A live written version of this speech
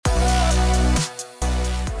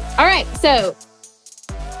All right, so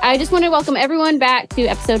I just want to welcome everyone back to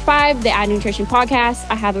episode 5, the Ad Nutrition Podcast.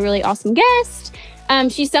 I have a really awesome guest.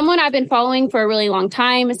 She's someone I've been following for a really long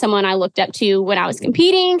time, someone I looked up to when I was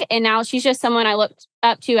competing, and now she's just someone I looked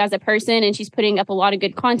up to as a person, and she's putting up a lot of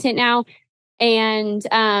good content now. And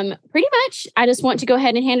pretty much, I just want to go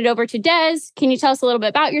ahead and hand it over to Des. Can you tell us a little bit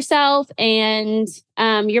about yourself and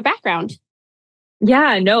your background?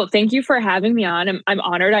 Yeah, no, thank you for having me on. I'm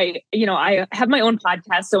honored. I have my own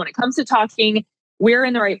podcast. So when it comes to talking, we're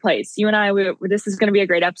in the right place. You and I, this is going to be a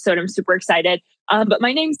great episode. I'm super excited. But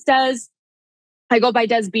my name's Des. I go by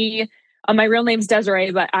Desb. My real name's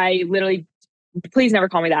Desiree, but I literally, please never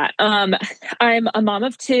call me that. I'm a mom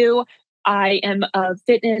of 2. I am a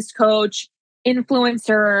fitness coach,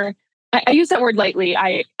 influencer. I use that word lightly.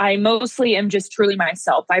 I mostly am just truly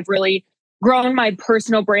myself. I've really grown my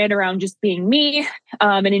personal brand around just being me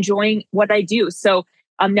and enjoying what I do. So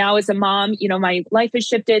now as a mom, my life has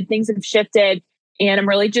shifted, things have shifted, and I'm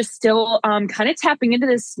really just still kind of tapping into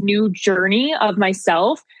this new journey of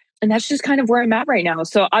myself. And that's just kind of where I'm at right now.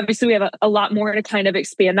 So obviously we have a lot more to kind of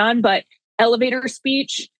expand on, but elevator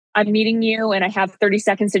speech, I'm meeting you and I have 30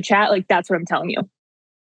 seconds to chat. Like, that's what I'm telling you.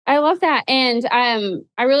 I love that. And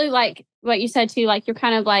I really like what you said too. Like, you're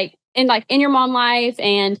kind of in your mom life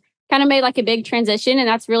and kind of made like a big transition. And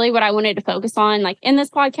that's really what I wanted to focus on, like in this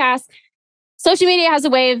podcast. Social media has a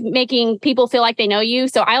way of making people feel like they know you.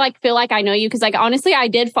 So I feel like I know you because honestly, I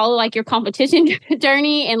did follow like your competition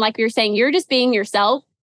journey. And like you're saying, you're just being yourself.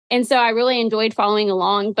 And so I really enjoyed following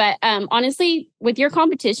along. But honestly, with your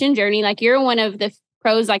competition journey, like you're one of the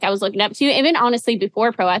pros like I was looking up to. Even honestly,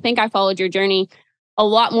 before pro, I think I followed your journey a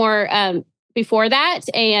lot more before that.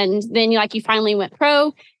 And then you finally went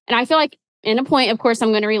pro. And I feel like in a point, of course, I'm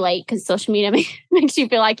going to relate because social media makes you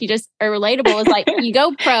feel like you just are relatable. It's like you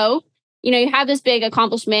go pro, you have this big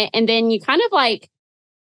accomplishment and then you kind of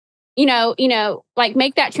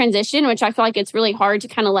make that transition, which I feel like it's really hard to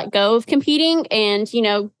kind of let go of competing and,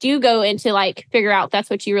 do go into figure out that's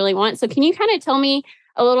what you really want. So can you kind of tell me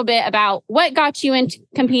a little bit about what got you into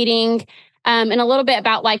competing and a little bit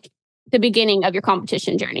about the beginning of your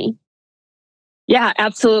competition journey? Yeah,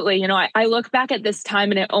 absolutely. I look back at this time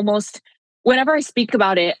and it almost, whenever I speak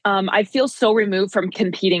about it, I feel so removed from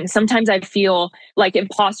competing. Sometimes I feel like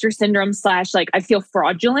imposter syndrome / I feel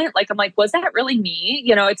fraudulent. Like, I'm like, was that really me?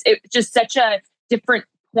 It's just such a different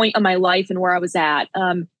point of my life and where I was at.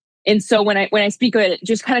 And so when I speak of it, it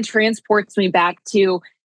just kind of transports me back to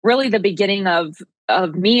really the beginning of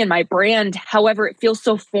me and my brand. However, it feels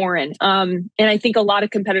so foreign. And I think a lot of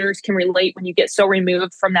competitors can relate when you get so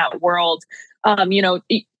removed from that world.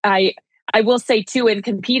 I will say too, in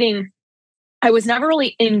competing, I was never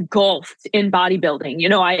really engulfed in bodybuilding.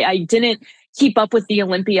 I didn't keep up with the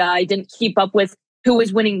Olympia. I didn't keep up with who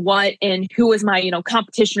was winning what and who was my,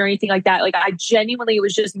 competition or anything like that. Like, I genuinely, it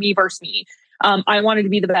was just me versus me. I wanted to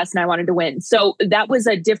be the best and I wanted to win. So that was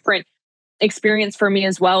a different experience for me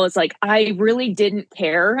as well. As I really didn't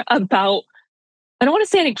care about, I don't want to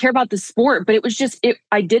say I didn't care about the sport, but it was just,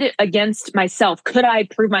 I did it against myself. Could I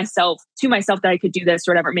prove to myself that I could do this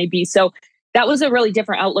or whatever it may be? So that was a really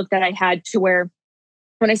different outlook that I had, to where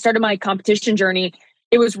when I started my competition journey,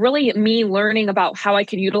 it was really me learning about how I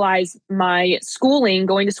could utilize my schooling,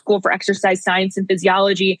 going to school for exercise science and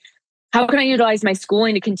physiology. How can I utilize my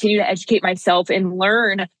schooling to continue to educate myself and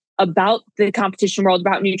learn about the competition world,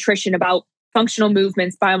 about nutrition, about functional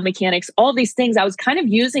movements, biomechanics, all these things I was kind of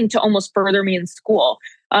using to almost further me in school.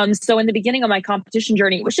 So in the beginning of my competition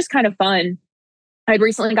journey, it was just kind of fun. I'd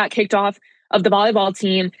recently got kicked off of the volleyball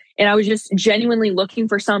team, and I was just genuinely looking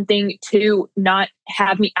for something to not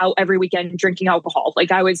have me out every weekend drinking alcohol.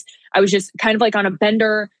 Like, I was just kind of on a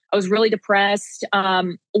bender. I was really depressed,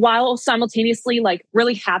 while simultaneously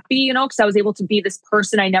really happy, because I was able to be this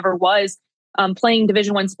person I never was, playing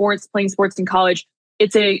Division I sports, playing sports in college.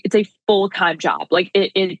 It's a full-time job.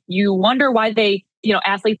 You wonder why they,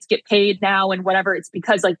 athletes get paid now and whatever. It's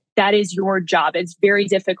because that is your job. It's very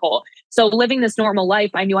difficult. So living this normal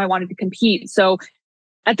life, I knew I wanted to compete. So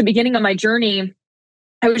at the beginning of my journey,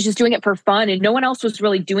 I was just doing it for fun and no one else was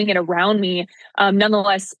really doing it around me.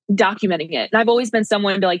 Nonetheless, documenting it. And I've always been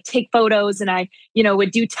someone to take photos, and I,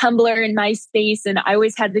 would do Tumblr and MySpace, and I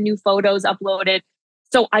always had the new photos uploaded.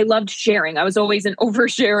 So I loved sharing. I was always an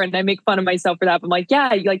overshare, and I make fun of myself for that. I'm like,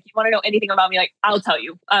 yeah, you want to know anything about me? I'll tell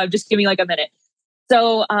you. Just give me a minute.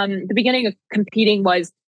 So the beginning of competing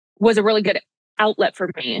was a really good outlet for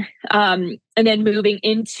me. And then moving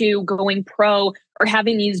into going pro or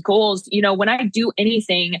having these goals, when I do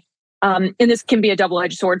anything, and this can be a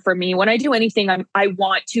double-edged sword for me. When I do anything, I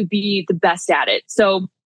want to be the best at it. So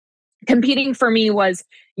competing for me was,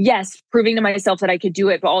 yes, proving to myself that I could do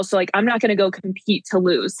it, but also like, I'm not going to go compete to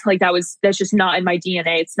lose. Like that's just not in my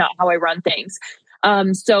DNA. It's not how I run things.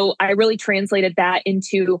 So I really translated that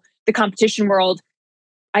into the competition world.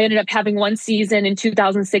 I ended up having one season in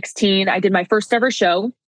 2016. I did my first ever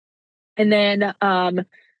show. And then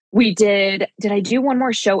did I do one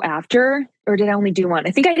more show after, or did I only do one?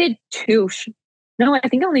 I think I did two. No, I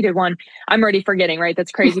think I only did one. I'm already forgetting, right?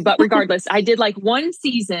 That's crazy. But regardless, I did like one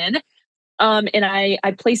season. And I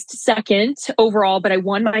placed second overall, but I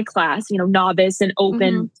won my class, novice and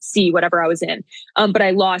open C, whatever I was in. But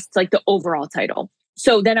I lost like the overall title.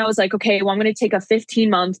 So then I was like, okay, well, I'm going to take a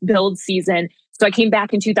 15-month build season. So I came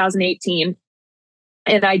back in 2018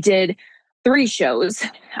 and I did 3 shows.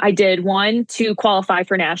 I did one to qualify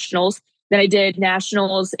for nationals. Then I did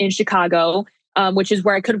nationals in Chicago, which is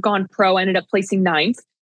where I could have gone pro. I ended up placing 9th.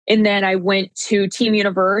 And then I went to Team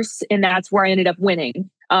Universe, and that's where I ended up winning.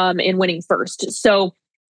 And winning first. So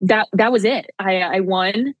that was it. I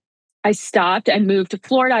won. I stopped. I moved to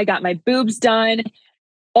Florida. I got my boobs done.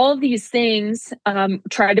 All of these things.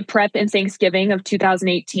 Tried to prep in Thanksgiving of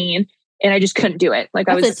 2018, and I just couldn't do it. Like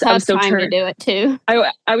That's a tough I was so time to do it too.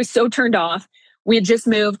 I was so turned off. We had just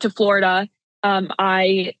moved to Florida.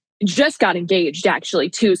 I just got engaged actually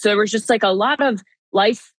too. So there was just like a lot of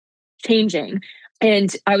life changing.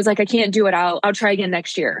 And I was like, I can't do it. I'll try again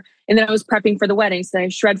next year. And then I was prepping for the wedding. So I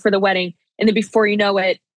shred for the wedding. And then before you know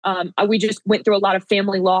it, we just went through a lot of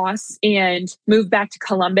family loss and moved back to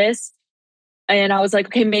Columbus. And I was like,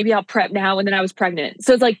 okay, maybe I'll prep now. And then I was pregnant.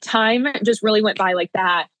 So it's like time just really went by like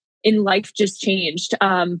that. And life just changed.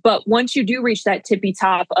 But once you do reach that tippy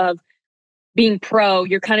top of being pro,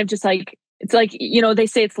 you're kind of just like, it's like, they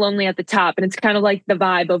say it's lonely at the top. And it's kind of like the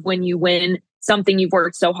vibe of when you win something you've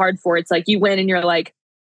worked so hard for. It's like you win and you're like,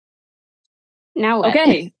 now what?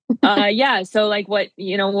 Okay. Yeah. So like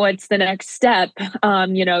what's the next step?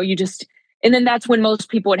 You just, and then that's when most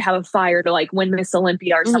people would have a fire to like win Miss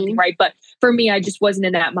Olympia or something. Right. But for me, I just wasn't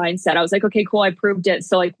in that mindset. I was like, okay, cool. I proved it.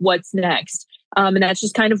 So like, what's next? And that's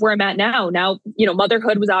just kind of where I'm at now. Now,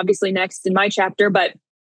 motherhood was obviously next in my chapter, but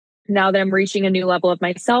now that I'm reaching a new level of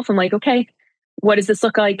myself, I'm like, okay, what does this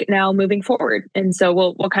look like now moving forward? And so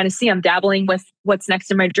we'll kind of see. I'm dabbling with what's next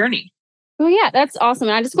in my journey. Well, yeah, that's awesome.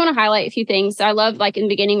 And I just want to highlight a few things. I love like in the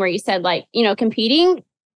beginning where you said like, competing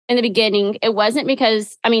in the beginning, it wasn't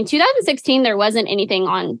because 2016, there wasn't anything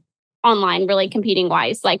online really competing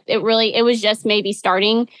wise. Like it was just maybe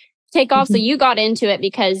starting to take off. So you got into it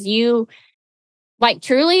because you like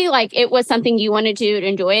truly like it was something you wanted to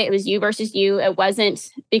enjoy. It was you versus you. It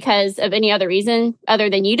wasn't because of any other reason other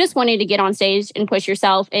than you just wanted to get on stage and push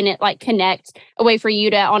yourself and it like connect a way for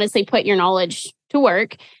you to honestly put your knowledge to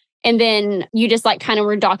work. And then you just like kind of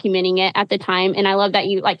were documenting it at the time. And I love that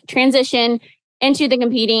you like transition into the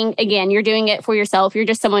competing. Again, you're doing it for yourself. You're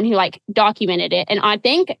just someone who like documented it. And I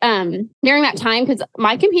think during that time, because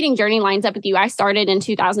my competing journey lines up with you, I started in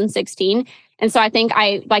 2016. And so I think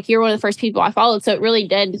you're one of the first people I followed. So it really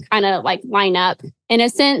did kind of like line up in a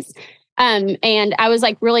sense. And I was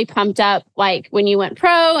like really pumped up like when you went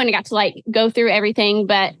pro and I got to like go through everything.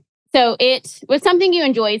 But so it was something you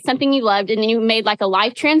enjoyed, something you loved, and then you made like a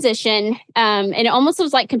life transition. And it almost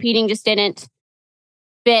was like competing just didn't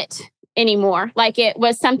fit anymore. Like it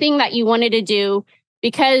was something that you wanted to do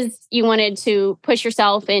because you wanted to push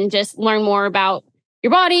yourself and just learn more about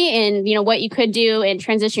your body and, what you could do and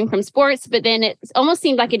transition from sports. But then it almost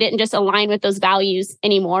seemed like it didn't just align with those values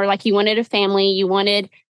anymore. Like you wanted a family, you wanted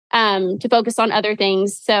to focus on other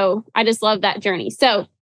things. So I just love that journey. So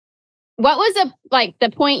what was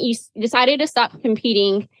the point you decided to stop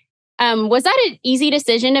competing? Was that an easy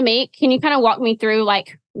decision to make? Can you kind of walk me through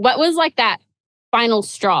like what was like that final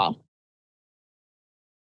straw?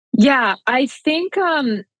 Yeah, I think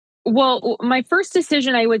my first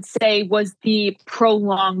decision I would say was the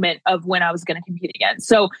prolongment of when I was going to compete again.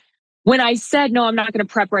 So when I said no, I'm not going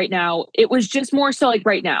to prep right now, it was just more so like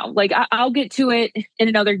right now. Like I'll get to it in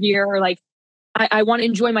another year, or like I want to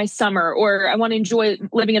enjoy my summer, or I want to enjoy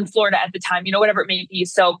living in Florida at the time, whatever it may be.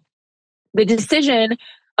 So the decision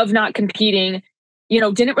of not competing,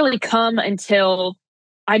 didn't really come until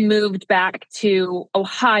I moved back to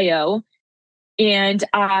Ohio and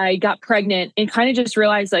I got pregnant and kind of just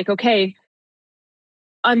realized like, okay,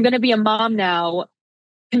 I'm going to be a mom now.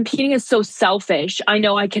 Competing is so selfish. I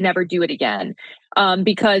know I can never do it again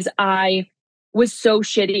because I was so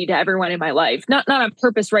shitty to everyone in my life. Not on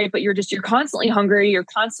purpose, right? But you're constantly hungry. You're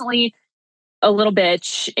constantly a little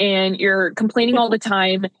bitch and you're complaining all the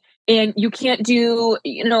time and you can't do,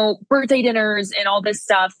 birthday dinners and all this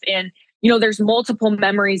stuff. And, there's multiple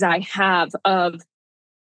memories I have of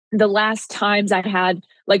the last times I had,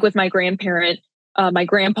 like with my grandparent, my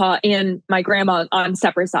grandpa and my grandma on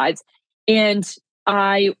separate sides. And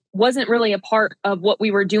I wasn't really a part of what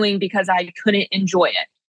we were doing because I couldn't enjoy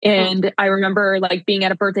it. Mm. And I remember like being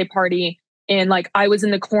at a birthday party and like I was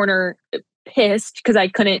in the corner pissed because I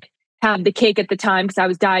couldn't have the cake at the time because I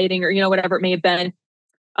was dieting or, whatever it may have been.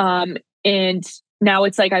 And now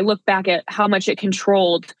it's like I look back at how much it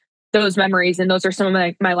controlled those memories. And those are some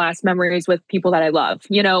of my last memories with people that I love,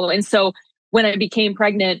 And so when I became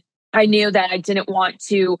pregnant, I knew that I didn't want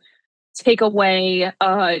to take away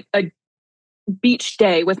a beach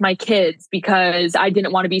day with my kids because I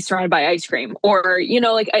didn't want to be surrounded by ice cream or, it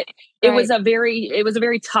was Right. it was a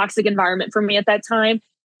very toxic environment for me at that time.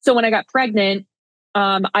 So when I got pregnant,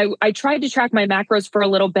 I tried to track my macros for a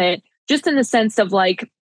little bit, just in the sense of like,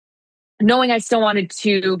 knowing I still wanted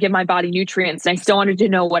to give my body nutrients and I still wanted to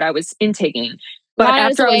know what I was intaking. But Not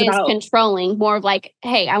as after a I was way as about, controlling, more of like,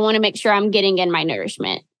 hey, I want to make sure I'm getting in my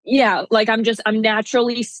nourishment. yeah, like I'm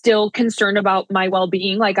naturally still concerned about my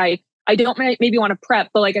well-being. Like I don't maybe want to prep,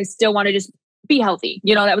 but like I still want to just be healthy.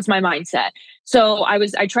 That was my mindset. So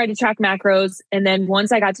I tried to track macros. And then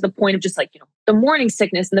once I got to the point of just like, the morning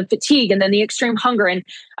sickness and the fatigue and then the extreme hunger, and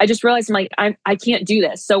I just realized I'm like, I can't do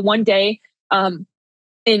this. So one day,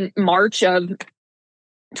 in March of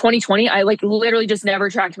 2020, I like literally just never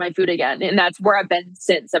tracked my food again. And that's where I've been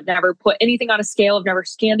since. I've never put anything on a scale. I've never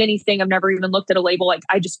scanned anything. I've never even looked at a label. Like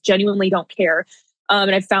I just genuinely don't care.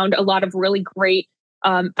 And I found a lot of really great,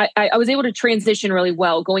 I was able to transition really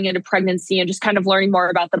well going into pregnancy and just kind of learning more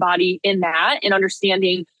about the body in that and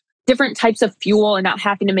understanding different types of fuel and not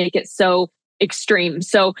having to make it so extreme.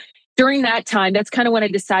 So during that time, that's kind of when I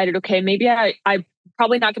decided, okay, maybe I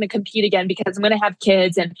probably not going to compete again because I'm going to have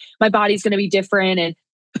kids and my body's going to be different. And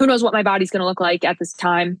who knows what my body's going to look like at this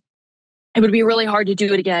time. It would be really hard to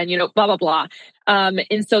do it again, blah, blah, blah.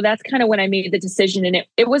 And so that's kind of when I made the decision. And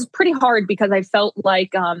it was pretty hard because I felt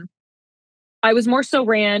like I was more so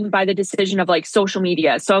ran by the decision of like social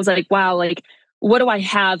media. So I was like, wow, like, what do I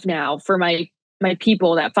have now for my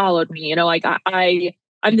people that followed me? Like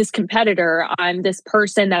I'm this competitor. I'm this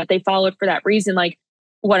person that they followed for that reason. Like,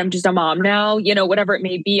 what, I'm just a mom now, whatever it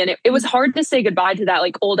may be. And it was hard to say goodbye to that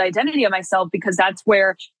like old identity of myself because that's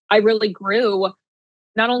where I really grew,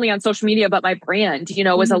 not only on social media, but my brand,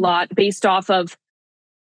 was a lot based off of,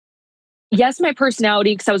 yes, my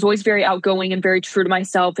personality, because I was always very outgoing and very true to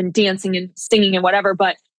myself and dancing and singing and whatever.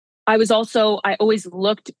 But I always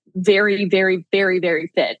looked very, very, very,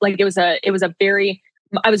 very fit. Like I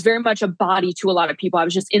was very much a body to a lot of people. I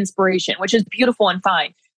was just inspiration, which is beautiful and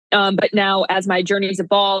fine. But now as my journey's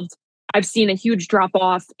evolved, I've seen a huge drop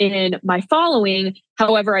off in my following.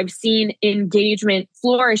 However, I've seen engagement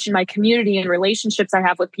flourish in my community and relationships I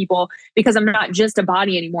have with people because I'm not just a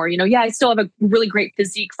body anymore. Yeah, I still have a really great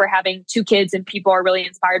physique for having 2 kids and people are really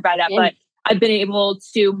inspired by that. Yeah. But I've been able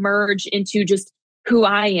to merge into just who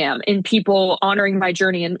I am and people honoring my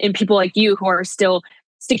journey and people like you who are still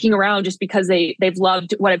sticking around just because they've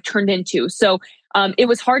loved what I've turned into. So it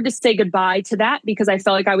was hard to say goodbye to that because I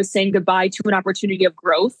felt like I was saying goodbye to an opportunity of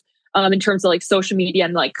growth. In terms of like social media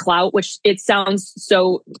and like clout, which it sounds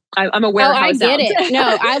so, I'm aware of how I it get sounds. it.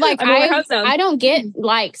 No, I'm aware how it sounds. I don't get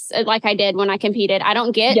likes like I did when I competed. I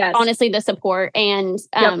don't get honestly the support and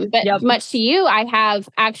but much to you, I have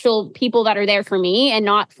actual people that are there for me and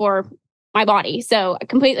not for my body. So I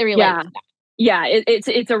completely relate to that. Yeah,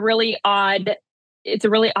 it's a really odd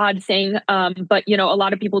thing. But a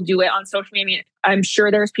lot of people do it on social media. I mean, I'm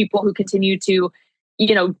sure there's people who continue to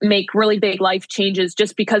make really big life changes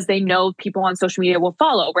just because they know people on social media will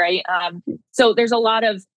follow, right? So there's a lot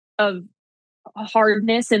of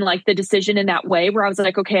hardness in like the decision in that way where I was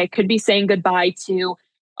like, okay, I could be saying goodbye to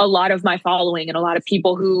a lot of my following and a lot of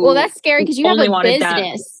people who well, that's scary because you have a that.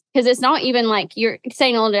 business. Because it's not even like you're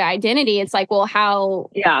saying all the identity. It's like, well, how's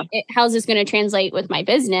this going to translate with my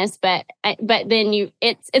business? But then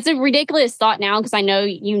it's a ridiculous thought now because I know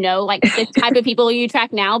like the type of people you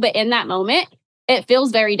track now. But in that moment, it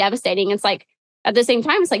feels very devastating. It's like at the same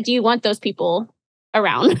time, it's like, do you want those people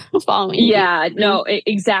around following you? Yeah, no,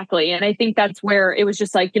 exactly. And I think that's where it was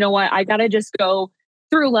just like, you know what, I got to just go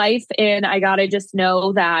through life and I got to just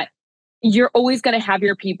know that you're always going to have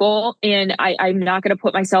your people. And I'm not going to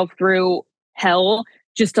put myself through hell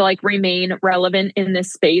just to like remain relevant in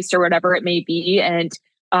this space or whatever it may be. And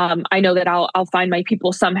I know that I'll find my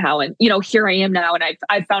people somehow. And, here I am now and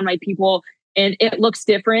I've found my people and it looks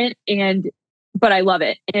different but I love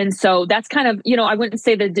it. And so that's kind of, I wouldn't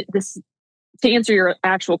say that this, to answer your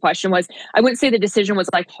actual question I wouldn't say the decision was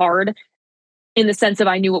like hard in the sense of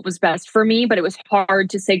I knew what was best for me, but it was hard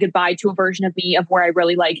to say goodbye to a version of me of where I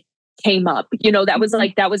really like came up.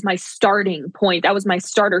 That was my starting point. That was my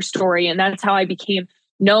starter story. And that's how I became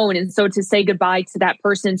known. And so to say goodbye to that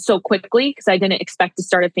person so quickly, because I didn't expect to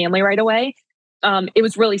start a family right away, it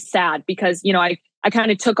was really sad because, I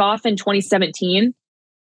kind of took off in 2017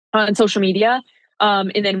 on social media.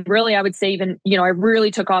 And then really, I would say even, I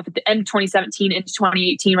really took off at the end of 2017 into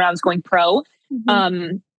 2018 when I was going pro.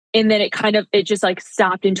 And then it just like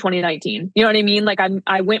stopped in 2019. You know what I mean? Like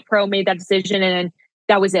I went pro, made that decision, and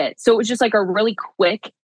that was it. So it was just like a really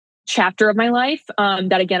quick chapter of my life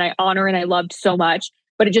that again, I honor and I loved so much,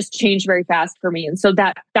 but it just changed very fast for me. And so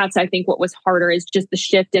that's, I think, what was harder is just the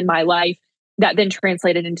shift in my life that then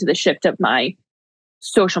translated into the shift of my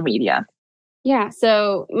social media. Yeah.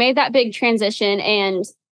 So made that big transition. And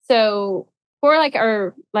so for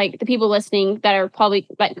the people listening that are probably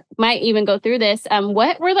might even go through this,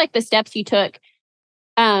 what were like the steps you took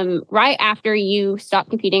right after you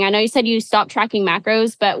stopped competing? I know you said you stopped tracking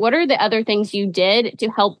macros, but what are the other things you did to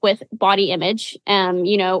help with body image,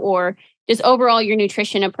 or just overall your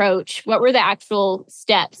nutrition approach? What were the actual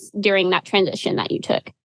steps during that transition that you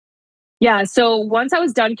took? Yeah. So once I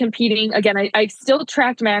was done competing, again, I still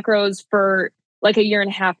tracked macros for like a year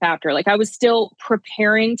and a half after. Like I was still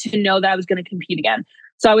preparing to know that I was going to compete again.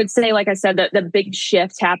 So I would say, like I said, that the big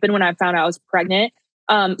shift happened when I found out I was pregnant.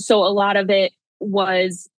 So a lot of it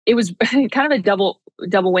was kind of a double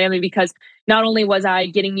whammy because not only was I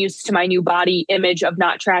getting used to my new body image of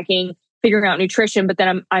not tracking, figuring out nutrition, but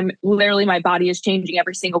then I'm literally, my body is changing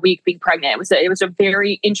every single week being pregnant. It was a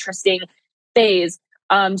very interesting phase.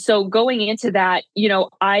 So going into that,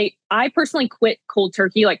 I personally quit cold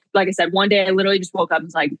turkey. Like I said, one day I literally just woke up and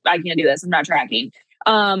was like, I can't do this. I'm not tracking.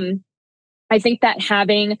 I think that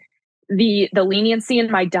having the leniency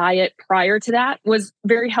in my diet prior to that was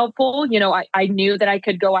very helpful. I knew that I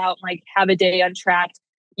could go out and like have a day untracked.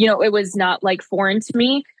 It was not like foreign to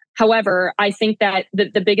me. However, I think that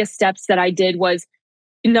the biggest steps that I did was,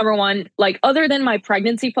 number one, like other than my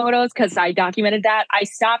pregnancy photos, because I documented that, I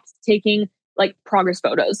stopped taking like progress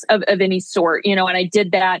photos of any sort, and I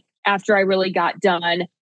did that after I really got done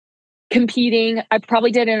competing. I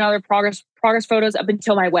probably did another progress photos up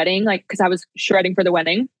until my wedding, like, cause I was shredding for the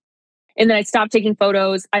wedding. And then I stopped taking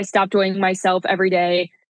photos. I stopped weighing myself every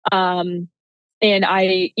day. And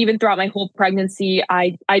I, even throughout my whole pregnancy,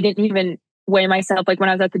 I didn't even weigh myself. Like when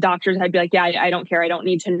I was at the doctor's, I'd be like, yeah, I don't care. I don't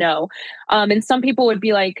need to know. And some people would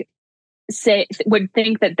be like, would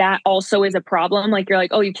think that also is a problem. Like you're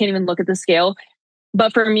like, oh, you can't even look at the scale.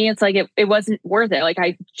 But for me, it's like, it wasn't worth it. Like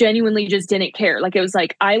I genuinely just didn't care. Like it was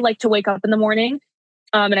like, I like to wake up in the morning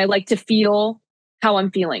and I like to feel how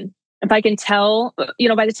I'm feeling. If I can tell,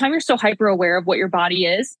 by the time you're so hyper aware of what your body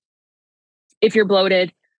is, if you're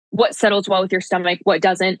bloated, what settles well with your stomach, what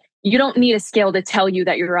doesn't, you don't need a scale to tell you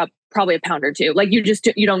that you're up probably a pound or two. Like you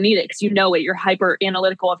don't need it because you know it. You're hyper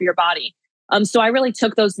analytical of your body. So I really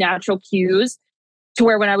took those natural cues to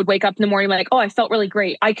where when I would wake up in the morning, I'm like, oh, I felt really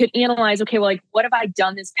great. I could analyze, okay, well, like, what have I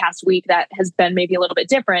done this past week that has been maybe a little bit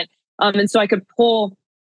different? And so I could pull,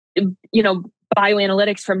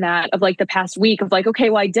 bioanalytics from that of like the past week of like, okay,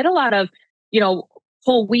 well, I did a lot of,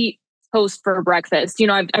 whole wheat toast for breakfast.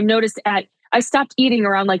 I've noticed I stopped eating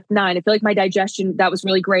around like 9. I feel like my digestion, that was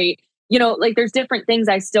really great. Like there's different things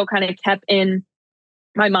I still kind of kept in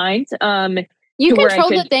my mind. You control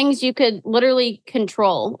the things you could literally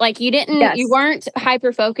control. Like you weren't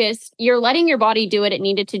hyper focused. You're letting your body do what it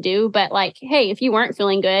needed to do. But like, hey, if you weren't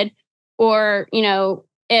feeling good or,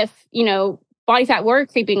 if, body fat were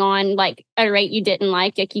creeping on like at a rate you didn't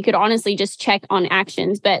like you could honestly just check on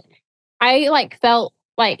actions. But I felt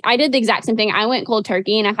like I did the exact same thing. I went cold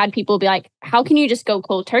turkey and I had people be like, how can you just go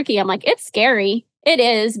cold turkey? I'm like, it's scary. It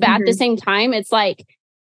is. But at the same time, it's like,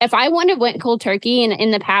 if I wouldn't have went cold turkey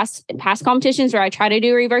in the past competitions where I try to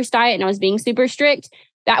do a reverse diet and I was being super strict,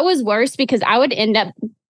 that was worse because I would end up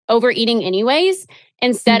overeating anyways,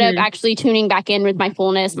 instead of actually tuning back in with my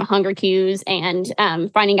fullness, my hunger cues, and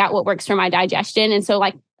finding out what works for my digestion. And so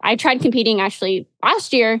like I tried competing actually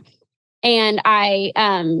last year and I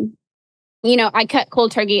cut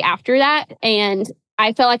cold turkey after that. And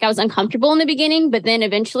I felt like I was uncomfortable in the beginning, but then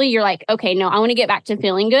eventually you're like, okay, no, I want to get back to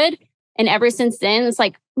feeling good. And ever since then, it's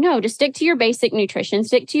like, no, just stick to your basic nutrition,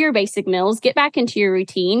 stick to your basic meals, get back into your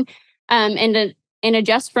routine, and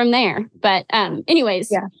adjust from there. But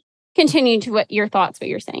anyways, yeah. Continue to what you're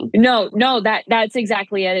saying. No, that's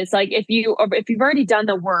exactly it. It's like if you've already done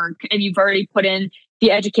the work and you've already put in the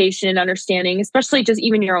education and understanding, especially just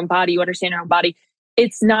even your own body, you understand your own body,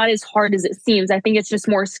 it's not as hard as it seems. I think it's just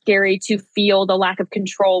more scary to feel the lack of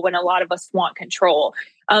control when a lot of us want control.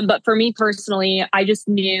 But for me personally, I just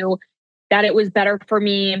knew that it was better for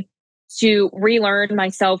me to relearn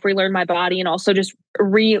myself, relearn my body, and also just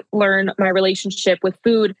relearn my relationship with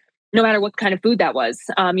food, no matter what kind of food that was.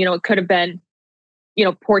 It could have been,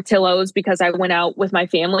 Portillo's because I went out with my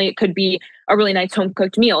family. It could be a really nice home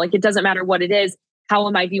cooked meal. Like, it doesn't matter what it is. How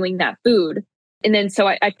am I viewing that food? And then so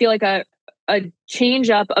I feel like a change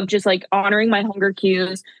up of just like honoring my hunger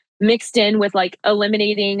cues mixed in with like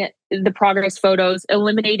eliminating the progress photos,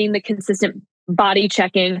 eliminating the consistent body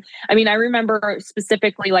checking. I mean, I remember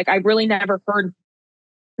specifically, like, I really never heard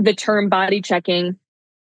the term body checking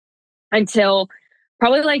until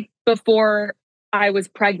probably like before I was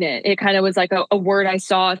pregnant. It kind of was like a word I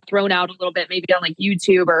saw thrown out a little bit, maybe on like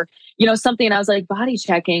YouTube or, something. And I was like, body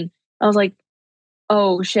checking. I was like,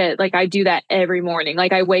 oh shit, like I do that every morning.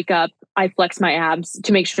 Like, I wake up, I flex my abs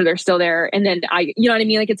to make sure they're still there. And then you know what I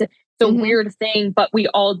mean? Like, it's a weird thing, but we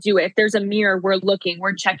all do it. If there's a mirror, we're looking,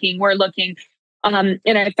 we're checking, we're looking. And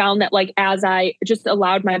I found that, like, as I just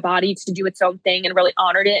allowed my body to do its own thing and really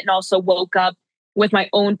honored it, and also woke up with my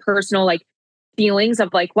own personal like feelings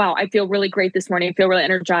of like, wow, I feel really great this morning. I feel really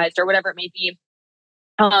energized, or whatever it may be.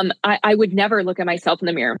 I would never look at myself in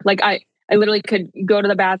the mirror. Like, I literally could go to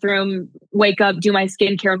the bathroom, wake up, do my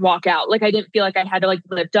skincare, and walk out. Like, I didn't feel like I had to like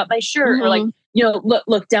lift up my shirt or like,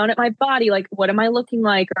 look down at my body. Like, what am I looking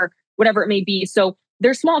like, or whatever it may be. So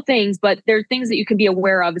they're small things, but they're things that you can be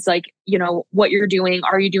aware of. It's like, what you're doing.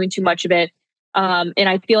 Are you doing too much of it? And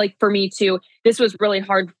I feel like for me too, this was really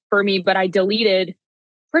hard for me, but I deleted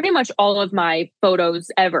pretty much all of my photos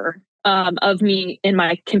ever of me in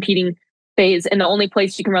my competing phase. And the only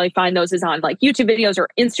place you can really find those is on like YouTube videos or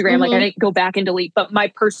Instagram. Like, I didn't go back and delete, but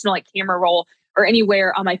my personal like camera roll or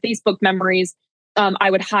anywhere on my Facebook memories, I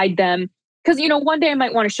would hide them. Because, one day I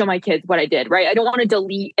might want to show my kids what I did, right? I don't want to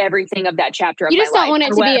delete everything of that chapter of my life. You just don't want it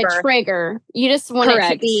to be a trigger. You just want it to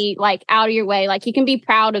Correct. be like out of your way. Like, you can be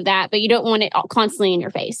proud of that, but you don't want it constantly in your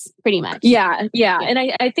face, pretty much. Yeah. And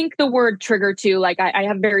I think the word trigger too, like I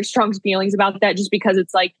have very strong feelings about that, just because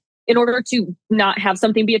it's like, in order to not have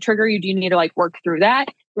something be a trigger, you do need to like work through that.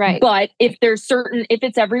 Right. But if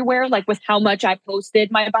it's everywhere, like with how much I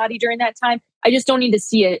posted my body during that time, I just don't need to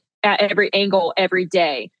see it at every angle every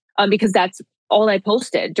day. Because that's all I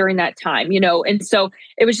posted during that time, And so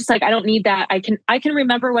it was just like, I don't need that. I can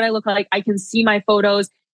remember what I look like. I can see my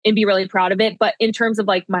photos and be really proud of it. But in terms of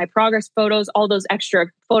like my progress photos, all those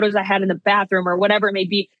extra photos I had in the bathroom or whatever it may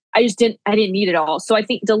be, I didn't need it all. So I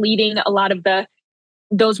think deleting a lot of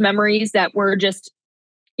those memories that were just,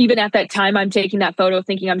 even at that time, I'm taking that photo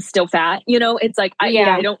thinking I'm still fat. It's like,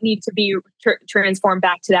 I don't need to be transformed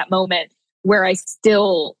back to that moment where I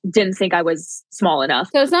still didn't think I was small enough.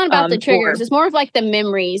 So it's not about the triggers. It's more of like the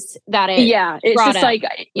memories that it it's just up. like,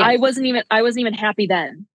 I wasn't even happy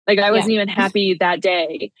then. Like, I wasn't even happy that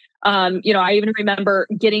day. I even remember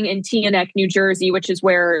getting in Teaneck, New Jersey, which is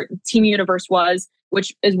where Team Universe was,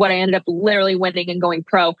 which is what I ended up literally winning and going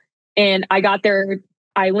pro. And I got there,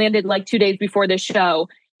 I landed like 2 days before the show.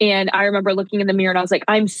 And I remember looking in the mirror and I was like,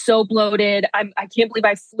 I'm so bloated. I can't believe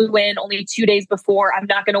I flew in only 2 days before. I'm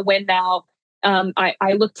not going to win now.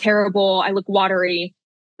 I look terrible. I look watery.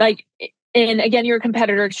 Like, and again, you're a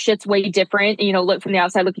competitor. Shit's way different, look from the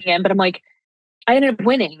outside looking in, but I'm like, I ended up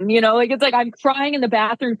winning, like, it's like, I'm crying in the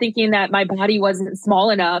bathroom thinking that my body wasn't small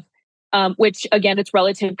enough. Which again, it's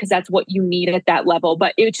relative because that's what you need at that level.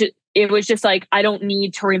 But it was just like, I don't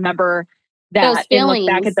need to remember that and look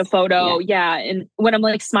back at the photo. Yeah. And when I'm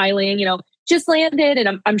like smiling, just landed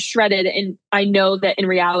and I'm shredded. And I know that in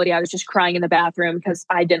reality, I was just crying in the bathroom because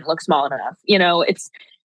I didn't look small enough. I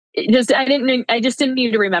just didn't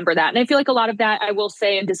need to remember that. And I feel like a lot of that, I will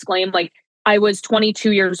say and disclaim, like, I was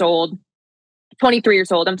 23 years old.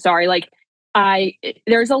 I'm sorry. Like,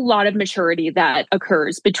 there's a lot of maturity that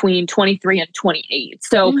occurs between 23 and 28.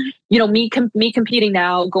 So, me competing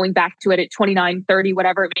now, going back to it at 29, 30,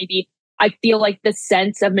 whatever it may be, I feel like the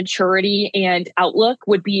sense of maturity and outlook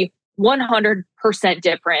would be 100%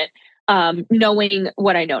 different, knowing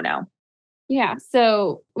what I know now. Yeah.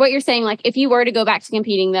 So what you're saying, like, if you were to go back to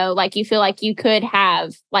competing though, like, you feel like you could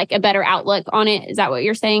have like a better outlook on it. Is that what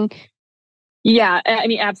you're saying? Yeah. I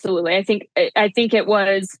mean, absolutely. I think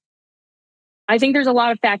there's a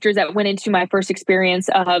lot of factors that went into my first experience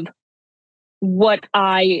of what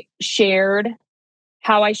I shared,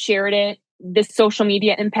 how I shared it, the social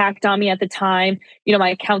media impact on me at the time, my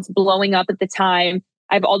accounts blowing up at the time.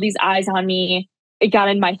 I have all these eyes on me. It got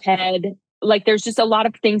in my head. Like, there's just a lot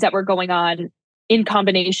of things that were going on in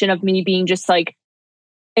combination of me being just like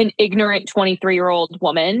an ignorant 23-year-old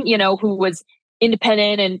woman, who was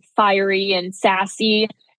independent and fiery and sassy.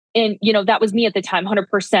 And, that was me at the time,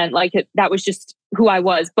 100%. Like, that was just who I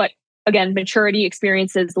was. But again, maturity,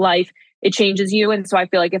 experiences, life it changes you. And so I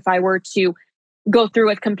feel like if I were to go through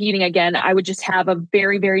with competing again, I would just have a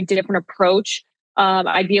very, very different approach.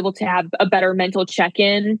 I'd be able to have a better mental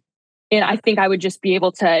check-in. And I think I would just be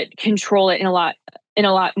able to control it in a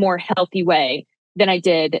lot more healthy way than I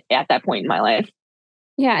did at that point in my life.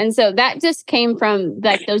 Yeah. And so that just came from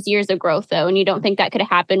like those years of growth though. And you don't think that could have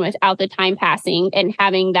happened without the time passing and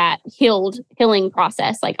having that healing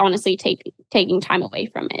process, like honestly taking time away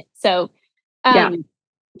from it. So Yeah.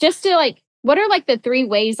 just to like, what are like the three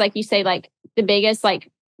ways, like you say, like the biggest,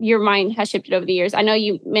 like your mind has shifted over the years? I know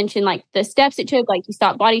you mentioned like the steps it took, like you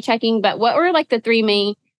stopped body checking, but what were like the three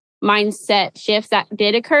main mindset shifts that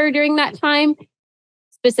did occur during that time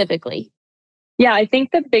specifically? Yeah, I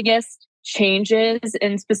think the biggest changes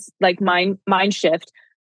in like mind shift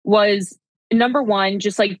was number one,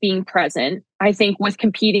 just like being present. I think with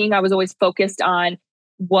competing, I was always focused on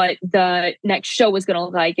what the next show was going to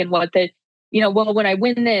look like and what the, well, when I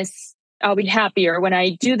win this, I'll be happier. When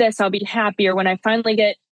I do this, I'll be happier. When I finally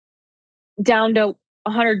get down to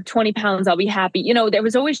 120 pounds, I'll be happy. There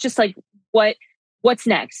was always just like, what's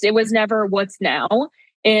next? It was never what's now.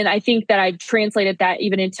 And I think that I've translated that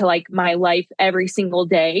even into like my life every single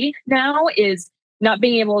day now is not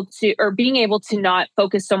being able to, or being able to not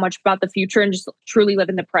focus so much about the future and just truly live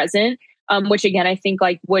in the present. Which again, I think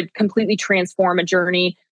like would completely transform a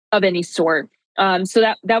journey of any sort. So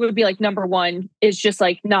that would be like number one is just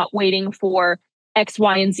like not waiting for X,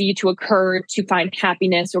 Y, and Z to occur to find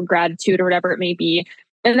happiness or gratitude or whatever it may be.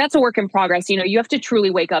 And that's a work in progress. You have to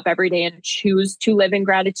truly wake up every day and choose to live in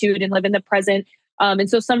gratitude and live in the present. And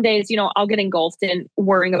so some days, I'll get engulfed in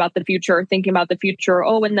worrying about the future, thinking about the future.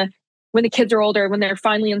 Oh, when the kids are older, when they're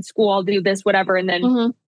finally in school, I'll do this, whatever. And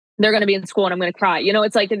then they're going to be in school and I'm going to cry.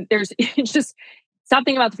 It's like it's just stop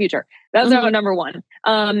thinking about the future. That's number one.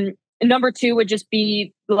 Number two would just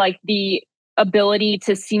be like the ability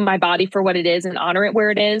to see my body for what it is and honor it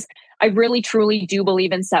where it is. I really, truly do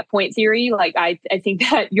believe in set point theory. Like I think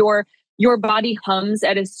that your body hums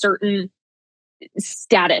at a certain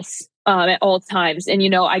status at all times. And,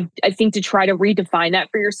 I think to try to redefine that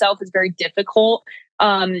for yourself is very difficult.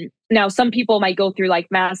 Now, some people might go through like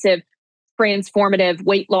massive transformative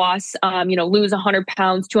weight loss, lose 100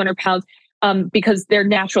 pounds, 200 pounds, because their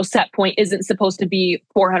natural set point isn't supposed to be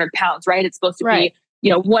 400 pounds, right? It's supposed to be,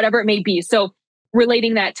 whatever it may be. So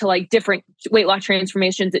relating that to like different weight loss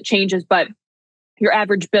transformations, it changes, but your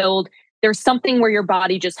average build, there's something where your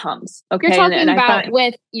body just hums. Okay. You're talking about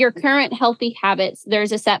with your current healthy habits,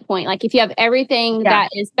 there's a set point. Like if you have everything that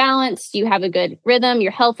is balanced, you have a good rhythm,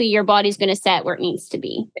 you're healthy, your body's going to set where it needs to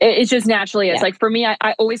be. It just naturally is. Like for me,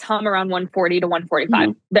 I always hum around 140 to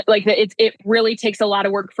 145. It really takes a lot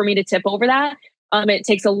of work for me to tip over that. It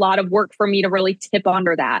takes a lot of work for me to really tip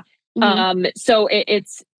under that. So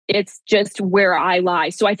it's just where I lie.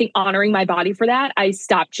 So I think honoring my body for that, I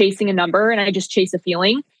stop chasing a number and I just chase a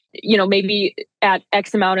feeling. Maybe at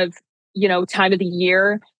X amount of, time of the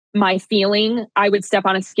year, my feeling, I would step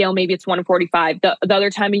on a scale, maybe it's 145. The other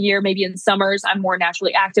time of year, maybe in summers, I'm more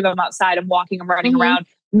naturally active. I'm outside, I'm walking, I'm running around.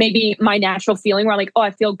 Maybe my natural feeling where I'm like, oh,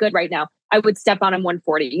 I feel good right now. I would step on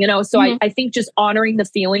 140, So I think just honoring the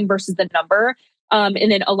feeling versus the number,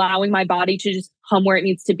 and then allowing my body to just hum where it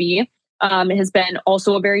needs to be, has been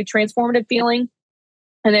also a very transformative feeling.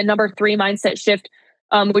 And then number three, mindset shift,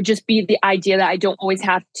 would just be the idea that I don't always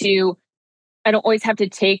have to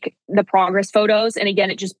take the progress photos. And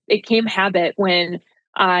again, it came habit when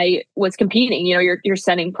I was competing. You're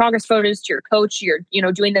sending progress photos to your coach. You're,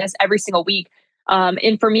 doing this every single week.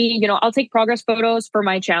 And for me, I'll take progress photos for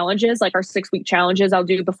my challenges, like our 6-week challenges. I'll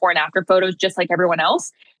do before and after photos just like everyone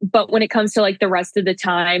else. But when it comes to like the rest of the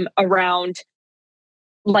time around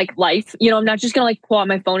like life, I'm not just going to like pull out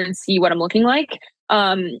my phone and see what I'm looking like.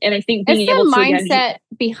 And I think being able to mindset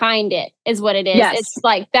behind it is what it is. Yes. It's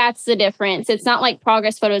like, that's the difference. It's not like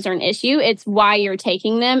progress photos are an issue. It's why you're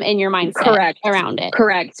taking them and your mindset around it.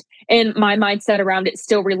 Correct. And my mindset around it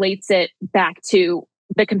still relates it back to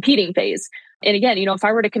the competing phase. And again, if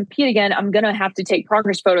I were to compete again, I'm going to have to take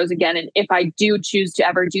progress photos again. And if I do choose to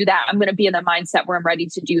ever do that, I'm going to be in the mindset where I'm ready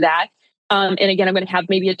to do that. And again, I'm going to have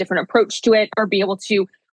maybe a different approach to it or be able to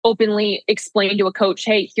openly explain to a coach,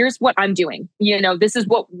 hey, here's what I'm doing. This is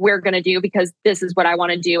what we're going to do because this is what I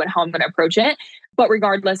want to do and how I'm going to approach it. But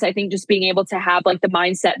regardless, I think just being able to have like the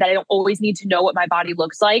mindset that I don't always need to know what my body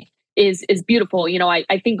looks like is beautiful.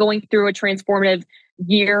 I think going through a transformative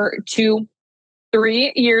year, 2,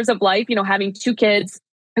 3 years of life, having 2 kids,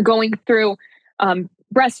 going through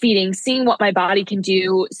breastfeeding, seeing what my body can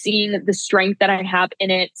do, seeing the strength that I have in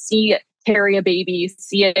it, see it carry a baby,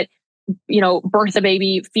 see it birth a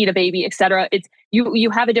baby, feed a baby, etc. It's you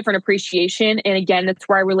have a different appreciation. And again, that's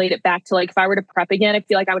where I relate it back to, like, if I were to prep again, I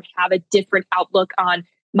feel like I would have a different outlook on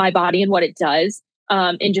my body and what it does,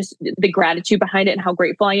 and just the gratitude behind it and how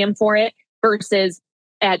grateful I am for it, versus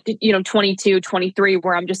at 22, 23,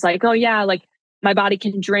 where I'm just like, oh yeah, like my body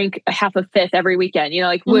can drink a half a fifth every weekend,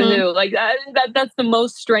 like woohoo, like that's the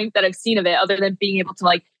most strength that I've seen of it, other than being able to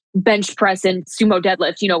like bench press and sumo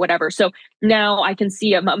deadlift, whatever. So now I can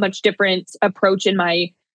see a much different approach in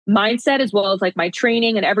my mindset, as well as like my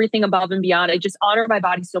training and everything above and beyond. I just honor my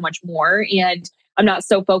body so much more. And I'm not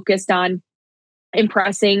so focused on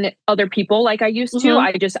impressing other people like I used to.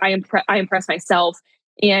 I impress myself.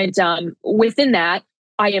 And within that,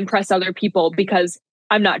 I impress other people because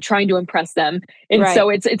I'm not trying to impress them. And so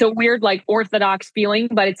it's a weird, like, orthodox feeling,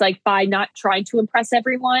 but it's like, by not trying to impress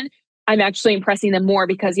everyone, I'm actually impressing them more,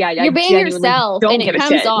 because you're I being yourself, don't and give it a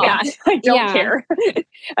comes shit. off. Yeah, I don't care.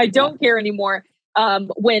 I don't care anymore.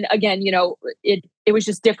 When again, it was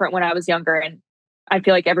just different when I was younger, and I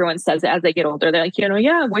feel like everyone says it as they get older. They're like,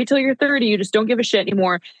 yeah, wait till you're 30, you just don't give a shit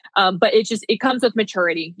anymore. But it comes with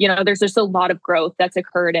maturity. There's just a lot of growth that's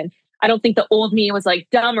occurred, and I don't think the old me was like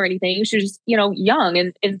dumb or anything. She was just,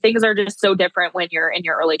 young, and things are just so different when you're in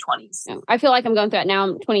your early 20s. I feel like I'm going through it now.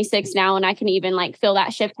 I'm 26 now, and I can even like feel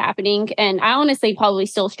that shift happening. And I honestly probably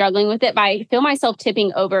still struggling with it, but I feel myself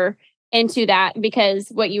tipping over into that, because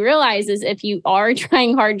what you realize is, if you are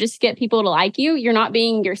trying hard just to get people to like you, you're not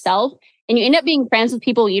being yourself, and you end up being friends with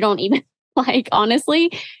people you don't even like,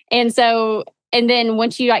 honestly. And then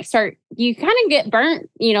once you like start, you kind of get burnt,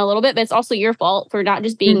 a little bit, but it's also your fault for not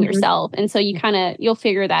just being yourself. And so you'll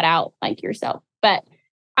figure that out like yourself. But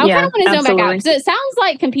I kind of want to zone back out, because it sounds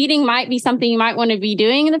like competing might be something you might want to be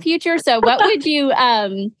doing in the future. So what would you,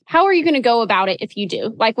 how are you going to go about it if you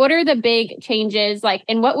do? Like, what are the big changes, like,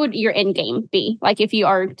 and what would your end game be, like, if you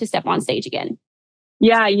are to step on stage again?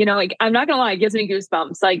 Yeah, like, I'm not going to lie, it gives me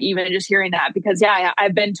goosebumps, like, even just hearing that, because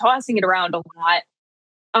I've been tossing it around a lot.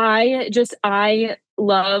 I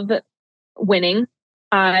love winning.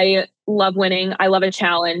 I love winning. I love a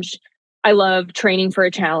challenge. I love training for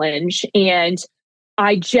a challenge. And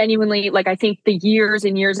I genuinely, like, I think the years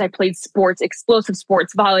and years I played sports, explosive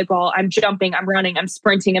sports, volleyball, I'm jumping, I'm running, I'm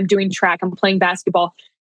sprinting, I'm doing track, I'm playing basketball,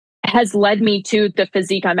 has led me to the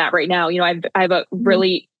physique I'm at right now. I have a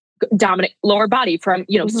really dominant lower body from,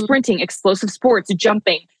 sprinting, explosive sports,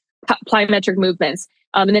 jumping, plyometric movements.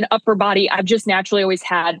 And then upper body, I've just naturally always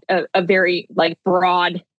had a very like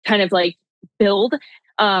broad kind of like build.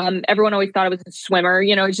 Everyone always thought I was a swimmer,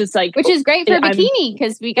 it's just like, which is great for a bikini,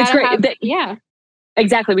 because we got to have,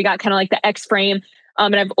 exactly. We got kind of like the X frame.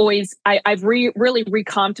 And I've really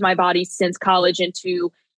recomped my body since college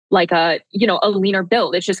into like a leaner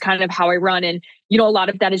build. It's just kind of how I run. And, a lot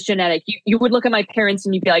of that is genetic. You would look at my parents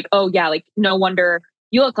and you'd be like, oh yeah, like no wonder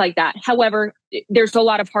you look like that. However, there's a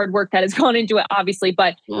lot of hard work that has gone into it, obviously.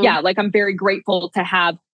 But like, I'm very grateful to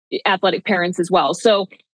have athletic parents as well. So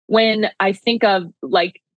when I think of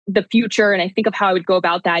like the future and I think of how I would go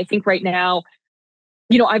about that, I think right now,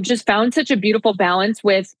 I've just found such a beautiful balance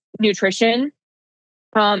with nutrition.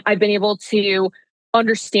 I've been able to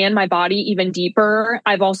understand my body even deeper.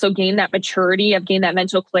 I've also gained that maturity. I've gained that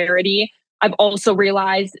mental clarity. I've also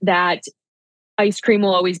realized that ice cream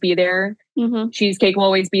will always be there. Cheesecake will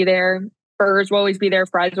always be there. Burgers will always be there.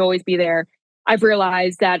 Fries will always be there. I've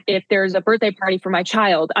realized that if there's a birthday party for my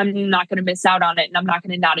child, I'm not going to miss out on it, and I'm not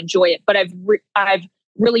going to not enjoy it. But I've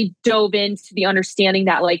really dove into the understanding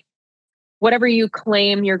that, like, whatever you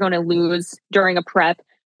claim you're going to lose during a prep,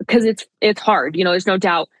 because it's hard, there's no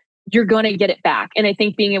doubt you're going to get it back. And I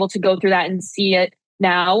think being able to go through that and see it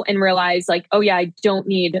now and realize, like, oh yeah, I don't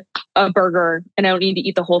need a burger and I don't need to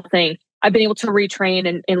eat the whole thing. I've been able to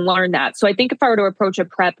retrain and learn that. So I think if I were to approach a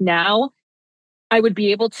prep now, I would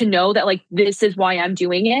be able to know that, like, this is why I'm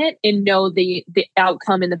doing it, and know the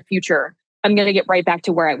outcome in the future. I'm going to get right back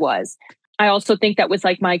to where I was. I also think that with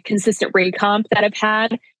like my consistent recomp that I've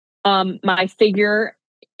had, my figure,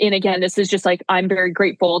 and again, this is just like, I'm very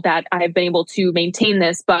grateful that I've been able to maintain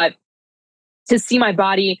this, but to see my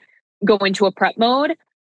body go into a prep mode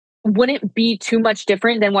wouldn't be too much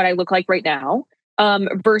different than what I look like right now.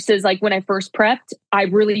 Versus like when I first prepped, I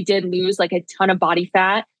really did lose like a ton of body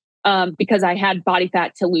fat, because I had body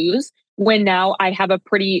fat to lose, when now I have a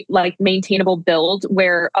pretty like maintainable build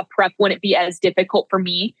where a prep wouldn't be as difficult for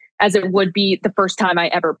me as it would be the first time I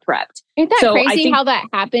ever prepped. Isn't that crazy how that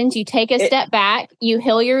happens? You take a step back, you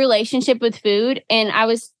heal your relationship with food. And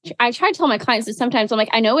I try to tell my clients that sometimes I'm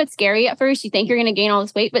like, I know it's scary at first. You think you're going to gain all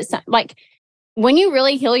this weight, but like when you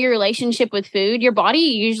really heal your relationship with food, your body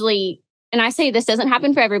usually, and I say this doesn't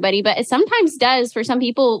happen for everybody, but it sometimes does for some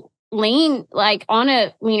people, lean, like on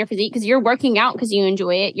a leaner physique because you're working out because you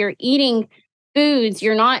enjoy it. You're eating foods.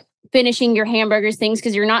 You're not finishing your hamburgers, things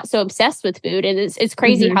because you're not so obsessed with food. And it's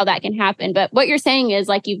crazy how that can happen. But what you're saying is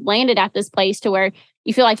like you've landed at this place to where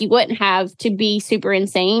you feel like you wouldn't have to be super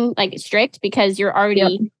insane, like strict, because you're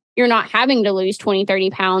already, you're not having to lose 20, 30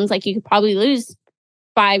 pounds. Like you could probably lose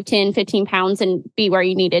 5, 10, 15 pounds and be where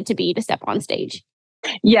you needed to be to step on stage.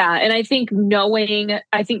 Yeah. And I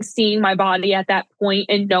think seeing my body at that point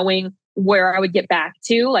and knowing where I would get back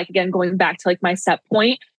to, like, again, going back to like my set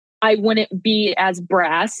point, I wouldn't be as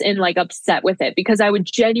brass and like upset with it because I would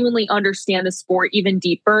genuinely understand the sport even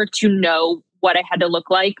deeper to know what I had to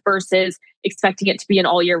look like versus expecting it to be an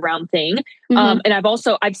all year round thing. And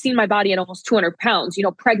I've seen my body at almost 200 pounds,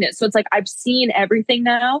 pregnant. So it's like, I've seen everything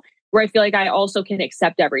now where I feel like I also can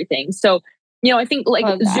accept everything. So, I think like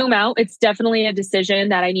zoom out, it's definitely a decision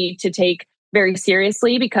that I need to take very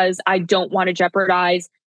seriously because I don't want to jeopardize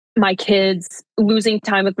my kids, losing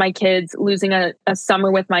time with my kids, losing a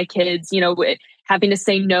summer with my kids, having to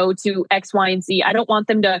say no to X, Y, and Z. I don't want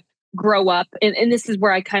them to grow up. And this is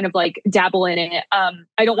where I kind of like dabble in it.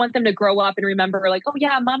 I don't want them to grow up and remember like, oh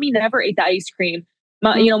yeah, mommy never ate the ice cream.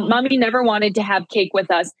 Mommy never wanted to have cake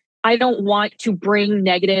with us. I don't want to bring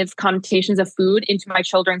negative connotations of food into my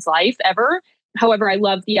children's life ever. However, I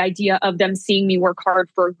love the idea of them seeing me work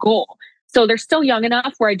hard for a goal. So they're still young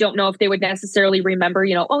enough where I don't know if they would necessarily remember,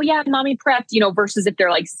 oh yeah, mommy prepped, versus if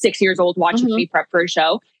they're like 6 years old watching me prep for a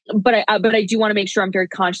show. But I do want to make sure I'm very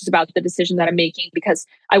conscious about the decision that I'm making because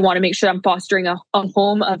I want to make sure I'm fostering a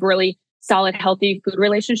home of really solid, healthy food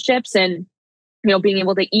relationships and, being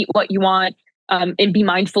able to eat what you want and be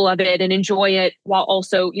mindful of it and enjoy it while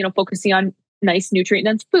also, focusing on nice nutrient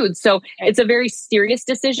dense food. So it's a very serious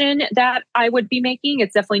decision that I would be making.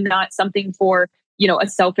 It's definitely not something for, a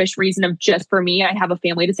selfish reason of just for me. I have a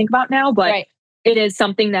family to think about now, but it is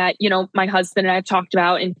something that, my husband and I have talked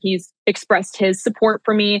about and he's expressed his support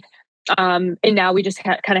for me. And now we just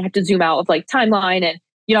kind of have to zoom out of like timeline and,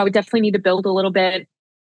 I would definitely need to build a little bit,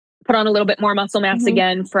 put on a little bit more muscle mass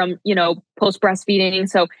again from, post breastfeeding.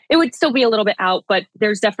 So it would still be a little bit out, but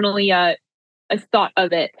there's definitely a thought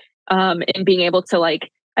of it. And being able to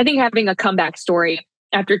like, I think having a comeback story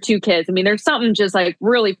after 2 kids, I mean, there's something just like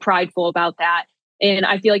really prideful about that. And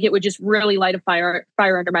I feel like it would just really light a fire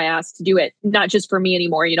under my ass to do it. Not just for me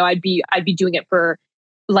anymore. I'd be doing it for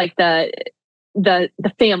like the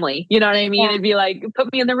family, you know what I mean? It'd be like,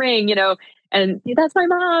 put me in the ring, and that's my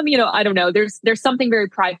mom, I don't know. There's something very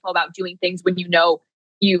prideful about doing things when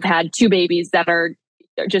you've had 2 babies that are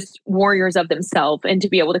just warriors of themselves, and to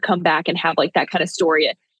be able to come back and have like that kind of story,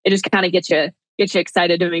 it just kind of gets you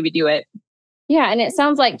excited to maybe do it. Yeah. And it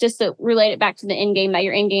sounds like, just to relate it back to the end game, that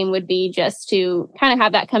your end game would be just to kind of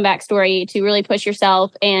have that comeback story to really push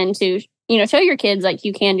yourself and to, show your kids like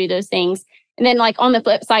you can do those things. And then like on the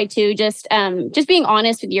flip side too, just being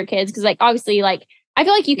honest with your kids. Cause like, obviously, like, I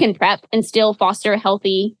feel like you can prep and still foster a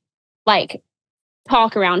healthy, like,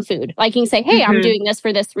 talk around food. Like you can say, hey, I'm doing this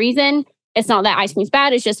for this reason. It's not that ice cream's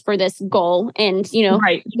bad. It's just for this goal and,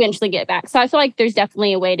 eventually get back. So I feel like there's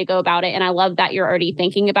definitely a way to go about it. And I love that you're already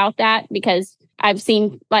thinking about that because I've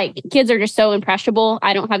seen like kids are just so impressionable.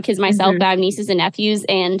 I don't have kids myself, but I have nieces and nephews.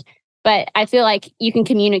 But I feel like you can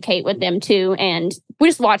communicate with them too. And we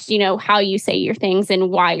just watched, how you say your things and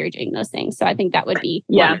why you're doing those things. So I think that would be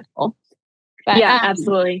wonderful. But,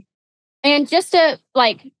 absolutely. And just to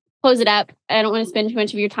like close it up, I don't want to spend too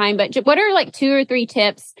much of your time, but what are like 2 or 3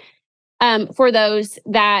 tips for those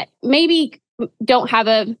that maybe don't have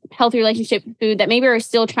a healthy relationship with food, that maybe are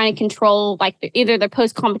still trying to control like either their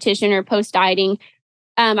post-competition or post-dieting?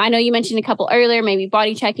 I know you mentioned a couple earlier, maybe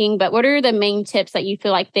body checking, but what are the main tips that you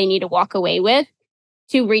feel like they need to walk away with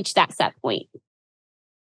to reach that set point?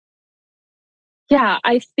 Yeah,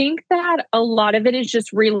 I think that a lot of it is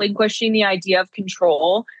just relinquishing the idea of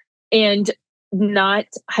control and not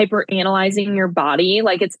hyper analyzing your body.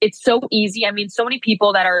 Like it's so easy. I mean, so many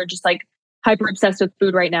people that are just like hyper obsessed with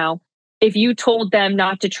food right now. If you told them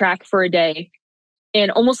not to track for a day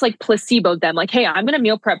and almost like placeboed them, like, hey, I'm going to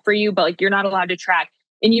meal prep for you, but like you're not allowed to track.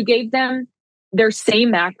 And you gave them their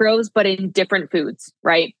same macros, but in different foods,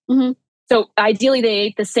 right? So ideally they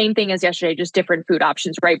ate the same thing as yesterday, just different food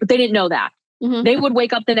options, right? But they didn't know that. They would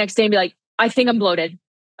wake up the next day and be like, I think I'm bloated.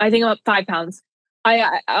 I think I'm up 5 pounds.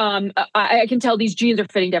 I can tell these jeans are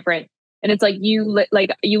fitting different. And it's like, you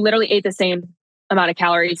literally ate the same amount of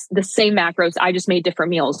calories, the same macros. I just made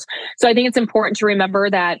different meals. So I think it's important to remember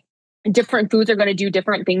that different foods are going to do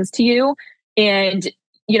different things to you. And,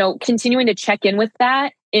 continuing to check in with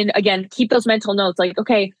that. And again, keep those mental notes like,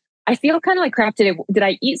 okay, I feel kind of like crap today. Did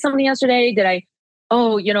I eat something yesterday? Did I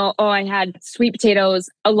oh, I had sweet potatoes,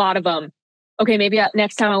 a lot of them. Okay, maybe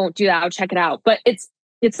next time I won't do that. I'll check it out. But it's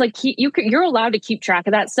like you're allowed to keep track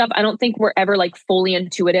of that stuff. I don't think we're ever like fully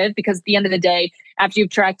intuitive, because at the end of the day, after you've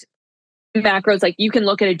tracked macros, like you can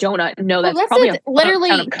look at a donut and know Well, that's that's probably a literally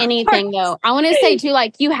ton of anything, carbs. though. I want to say too,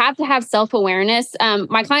 like you have to have self awareness.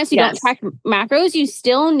 My clients who don't Yes. track macros, you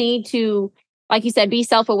still need to, like you said, be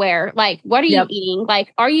self aware. Like, what are you Yep. eating?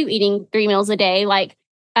 Like, are you eating 3 meals a day? Like,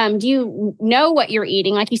 do you know what you're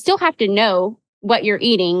eating? Like, you still have to know what you're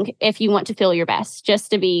eating if you want to feel your best, just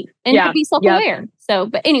to be Yeah. be self Yep. aware. So,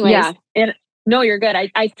 but anyways, Yeah. And no, you're good.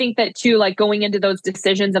 I think that too, like going into those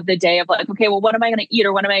decisions of the day of like, okay, well, what am I going to eat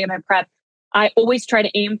or what am I going to prep? I always try to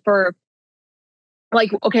aim for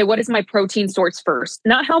like, okay, what is my protein source first?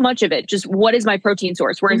 Not how much of it, just what is my protein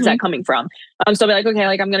source? Where is that coming from? So I'll be like, okay,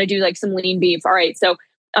 like I'm going to do like some lean beef. All right. So,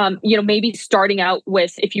 maybe starting out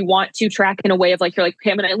with, if you want to track in a way of like, you're like,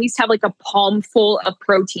 okay, I'm going to at least have like a palm full of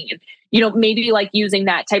protein, maybe like using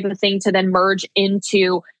that type of thing to then merge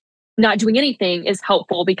into not doing anything is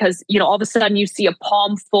helpful, because, all of a sudden you see a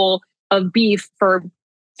palm full of beef for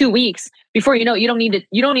 2 weeks. Before you know, you don't need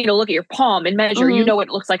to look at your palm and measure, what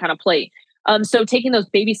it looks like on a plate. So taking those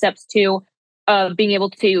baby steps to being able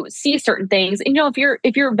to see certain things. And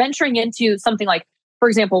if you're venturing into something like, for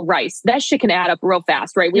example, rice, that shit can add up real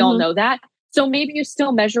fast, right? We all know that. So maybe you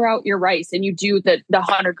still measure out your rice and you do the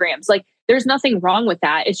 100 grams. Like there's nothing wrong with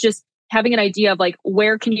that. It's just having an idea of like,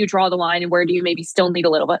 where can you draw the line and where do you maybe still need a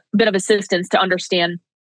little bit of assistance to understand,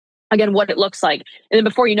 again, what it looks like. And then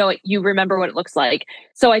before you know it, you remember what it looks like.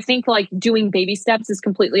 So I think like doing baby steps is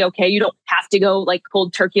completely okay. You don't have to go like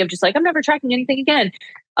cold turkey of just like, I'm never tracking anything again.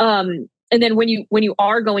 And then when you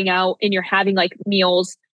are going out and you're having like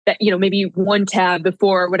meals that, maybe one tab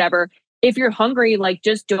before or whatever, if you're hungry, like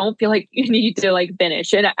just don't feel like you need to like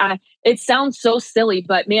finish. And it sounds so silly,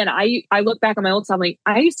 but man, I look back on my old self, like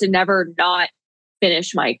I used to never not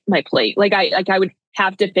finish my plate. Like I would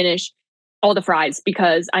have to finish all the fries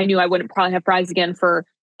because I knew I wouldn't probably have fries again for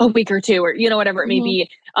a week or two, or whatever it may be.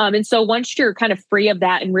 And so once you're kind of free of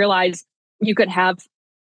that and realize you could have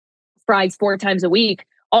fries 4 times a week,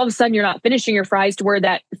 all of a sudden you're not finishing your fries to where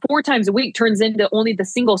that 4 times a week turns into only the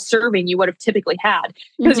single serving you would have typically had,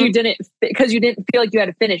 because you didn't feel like you had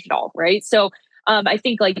to finish it all, right? So I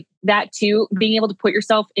think like that too, being able to put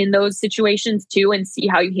yourself in those situations too and see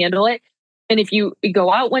how you handle it. And if you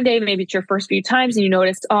go out one day, maybe it's your first few times and you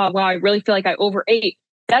notice, oh, wow, I really feel like I overate.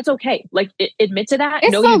 That's okay. Like admit to that.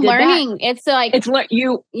 it's Know still you did learning. that. It's like, It's what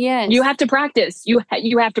you have to practice. You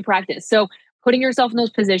have to practice. So putting yourself in those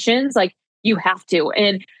positions, like you have to.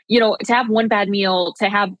 And, to have one bad meal, to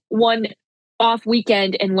have one off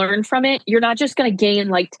weekend and learn from it, you're not just going to gain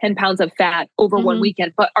like 10 pounds of fat over one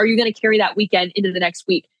weekend, but are you going to carry that weekend into the next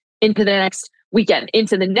week, into the next weekend,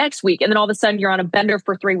 into the next week? And then all of a sudden you're on a bender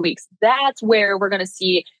for 3 weeks. That's where we're going to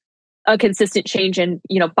see a consistent change in,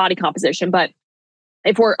 body composition. But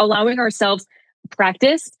if we're allowing ourselves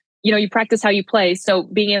practice, you practice how you play. So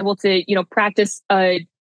being able to, practice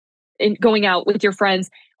in going out with your friends,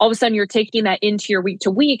 all of a sudden you're taking that into your week to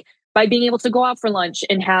week by being able to go out for lunch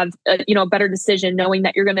and have a better decision, knowing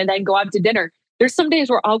that you're going to then go out to dinner. There's some days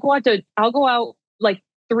where I'll go out like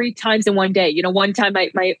 3 times in one day. One time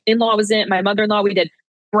my in-law was in, my mother-in-law, we did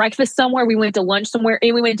breakfast somewhere, we went to lunch somewhere,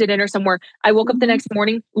 and we went to dinner somewhere. I woke up the next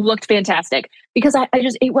morning, looked fantastic because I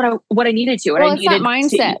just ate what I needed to. And well, I it's that needed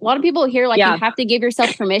mindset. A lot of people hear like you have to give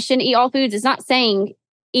yourself permission to eat all foods. It's not saying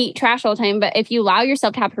eat trash all the time, but if you allow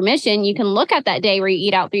yourself to have permission, you can look at that day where you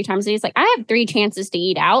eat out 3 times a day. It's like, I have 3 chances to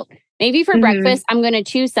eat out. Maybe for breakfast, I'm going to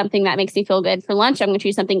choose something that makes me feel good. For lunch, I'm going to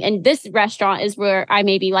choose something. And this restaurant is where I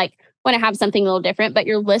maybe like want to have something a little different, but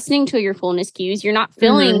you're listening to your fullness cues. You're not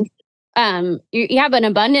feeling, you have an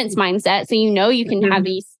abundance mindset. So you can have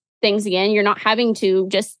these things again. You're not having to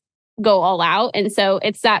just go all out. And so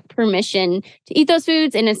it's that permission to eat those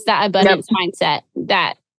foods. And it's that abundance mindset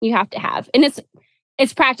that you have to have. And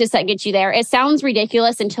it's practice that gets you there. It sounds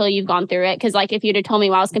ridiculous until you've gone through it. Cause like if you'd have told me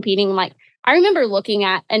while I was competing, like I remember looking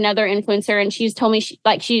at another influencer and she's told me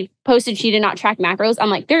she posted she did not track macros. I'm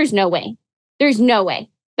like, there's no way. There's no way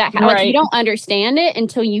that like you don't understand it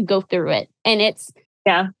until you go through it. And it's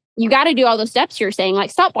you got to do all those steps you're saying, like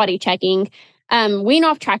stop body checking, wean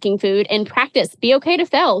off tracking food and practice. Be okay to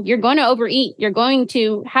fail. You're going to overeat. You're going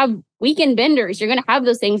to have weekend benders. You're going to have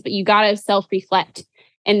those things, but you got to self-reflect.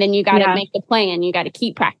 And then you got to make the plan. You got to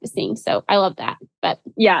keep practicing. So I love that. But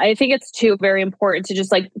yeah, I think it's too very important to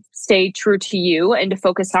just like stay true to you and to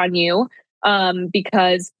focus on you.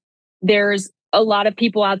 Because there's a lot of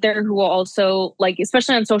people out there who will also like,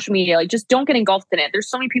 especially on social media, like just don't get engulfed in it. There's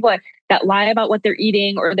so many people that lie about what they're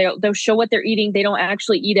eating, or they'll show what they're eating. They don't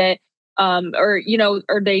actually eat it. or,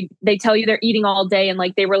 or they tell you they're eating all day and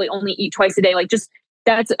like they really only eat twice a day. Like just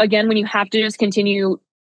that's again, when you have to just continue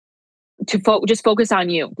to just focus on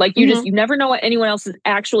you. Like you never know what anyone else is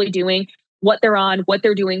actually doing, what they're on, what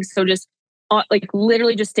they're doing. So just like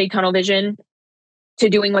literally just stay tunnel vision to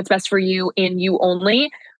doing what's best for you and you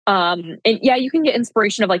only. And yeah, you can get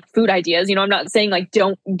inspiration of like food ideas. I'm not saying like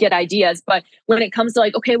don't get ideas, but when it comes to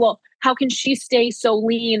like, okay, well, how can she stay so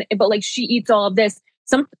lean, but like she eats all of this?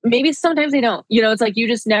 Maybe sometimes they don't, it's like, you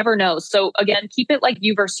just never know. So again, keep it like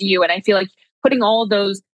you versus you. And I feel like putting all of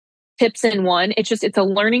those tips in one, it's a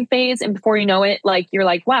learning phase. And before you know it, like, you're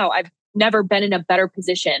like, wow, I've never been in a better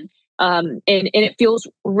position. And it feels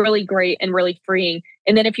really great and really freeing.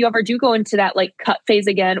 And then if you ever do go into that like cut phase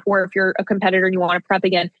again, or if you're a competitor and you want to prep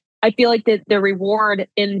again, I feel like the reward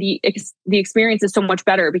in the experience is so much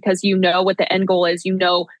better because you know what the end goal is.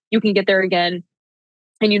 You can get there again,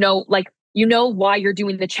 and why you're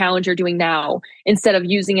doing the challenge you're doing now instead of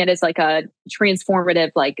using it as like a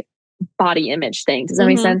transformative like body image thing. Does that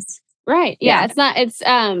make sense? Right. Yeah. It's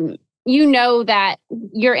that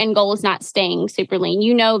your end goal is not staying super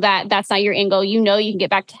lean. That that's not your end goal. You can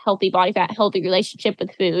get back to healthy body fat, healthy relationship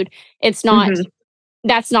with food. It's not,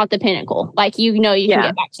 that's not the pinnacle. Like, you can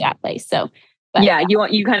get back to that place. So, but,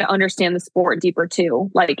 you kind of understand the sport deeper too.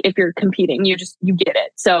 Like if you're competing, you get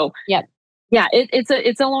it. So yeah,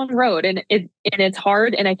 it's a long road and it's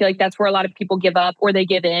hard. And I feel like that's where a lot of people give up or they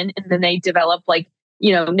give in and then they develop like,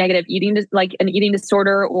 negative eating, like an eating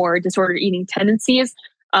disorder or disordered eating tendencies.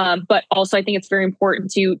 But also I think it's very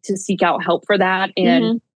important to seek out help for that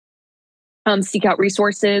and seek out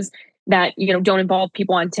resources that, don't involve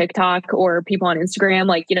people on TikTok or people on Instagram,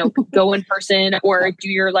 like, go in person or do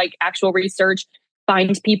your like actual research,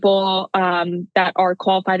 find people that are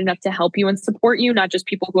qualified enough to help you and support you, not just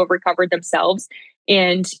people who have recovered themselves,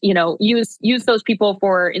 and, use those people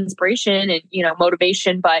for inspiration and,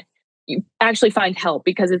 motivation, but you actually find help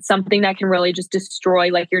because it's something that can really just destroy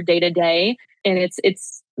like your day to day. And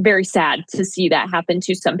it's very sad to see that happen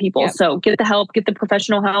to some people. Yep. So get the help, get the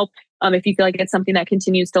professional help. If you feel like it's something that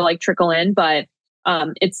continues to like trickle in, but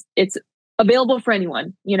it's available for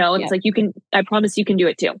anyone, it's like I promise you can do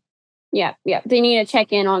it too. Yeah. Yeah. They need to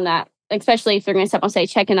check in on that, especially if they're going to step on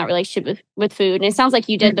stage, check in that relationship with food. And it sounds like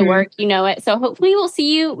you did the work, it. So hopefully we'll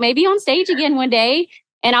see you maybe on stage again one day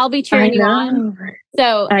and I'll be cheering you on.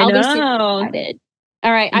 So I'll be super excited.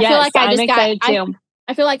 All right. I feel like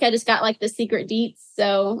I feel like I just got like the secret deets.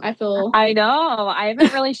 So I know. I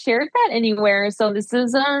haven't really shared that anywhere. So this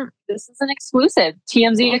is an exclusive,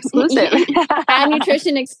 TMZ exclusive. Ad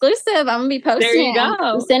Nutrition exclusive. I'm gonna be posting. There you go.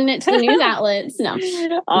 I'm sending it to the news outlets. No.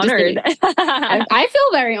 Honored. I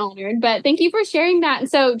feel very honored, but thank you for sharing that. And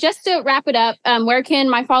so just to wrap it up, where can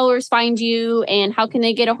my followers find you and how can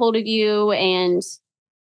they get a hold of you and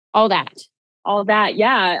all that?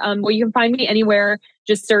 Yeah. Well, you can find me anywhere.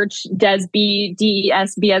 Just search Desb,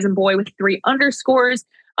 DESB as in boy with 3 underscores.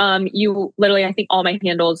 You literally, I think all my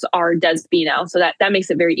handles are Desb now. So that makes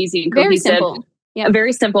it very easy and very simple. Yeah.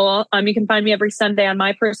 Very simple. You can find me every Sunday on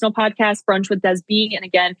my personal podcast, Brunch with Desb. And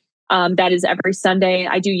again, that is every Sunday.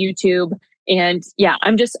 I do YouTube. And yeah,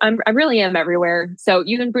 I really am everywhere. So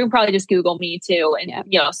you can probably just Google me too. And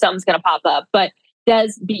something's going to pop up, but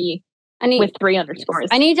Desb with 3 underscores.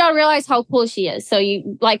 I need y'all to realize how cool she is. So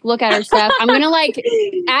you like look at her stuff. I'm going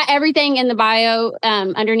to add everything in the bio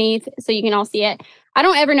underneath so you can all see it. I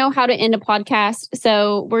don't ever know how to end a podcast.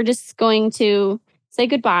 So we're just going to say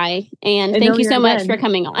goodbye. And thank you so much for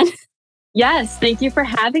coming on. Yes. Thank you for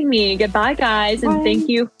having me. Goodbye, guys. Bye. And thank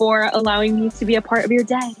you for allowing me to be a part of your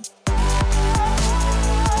day.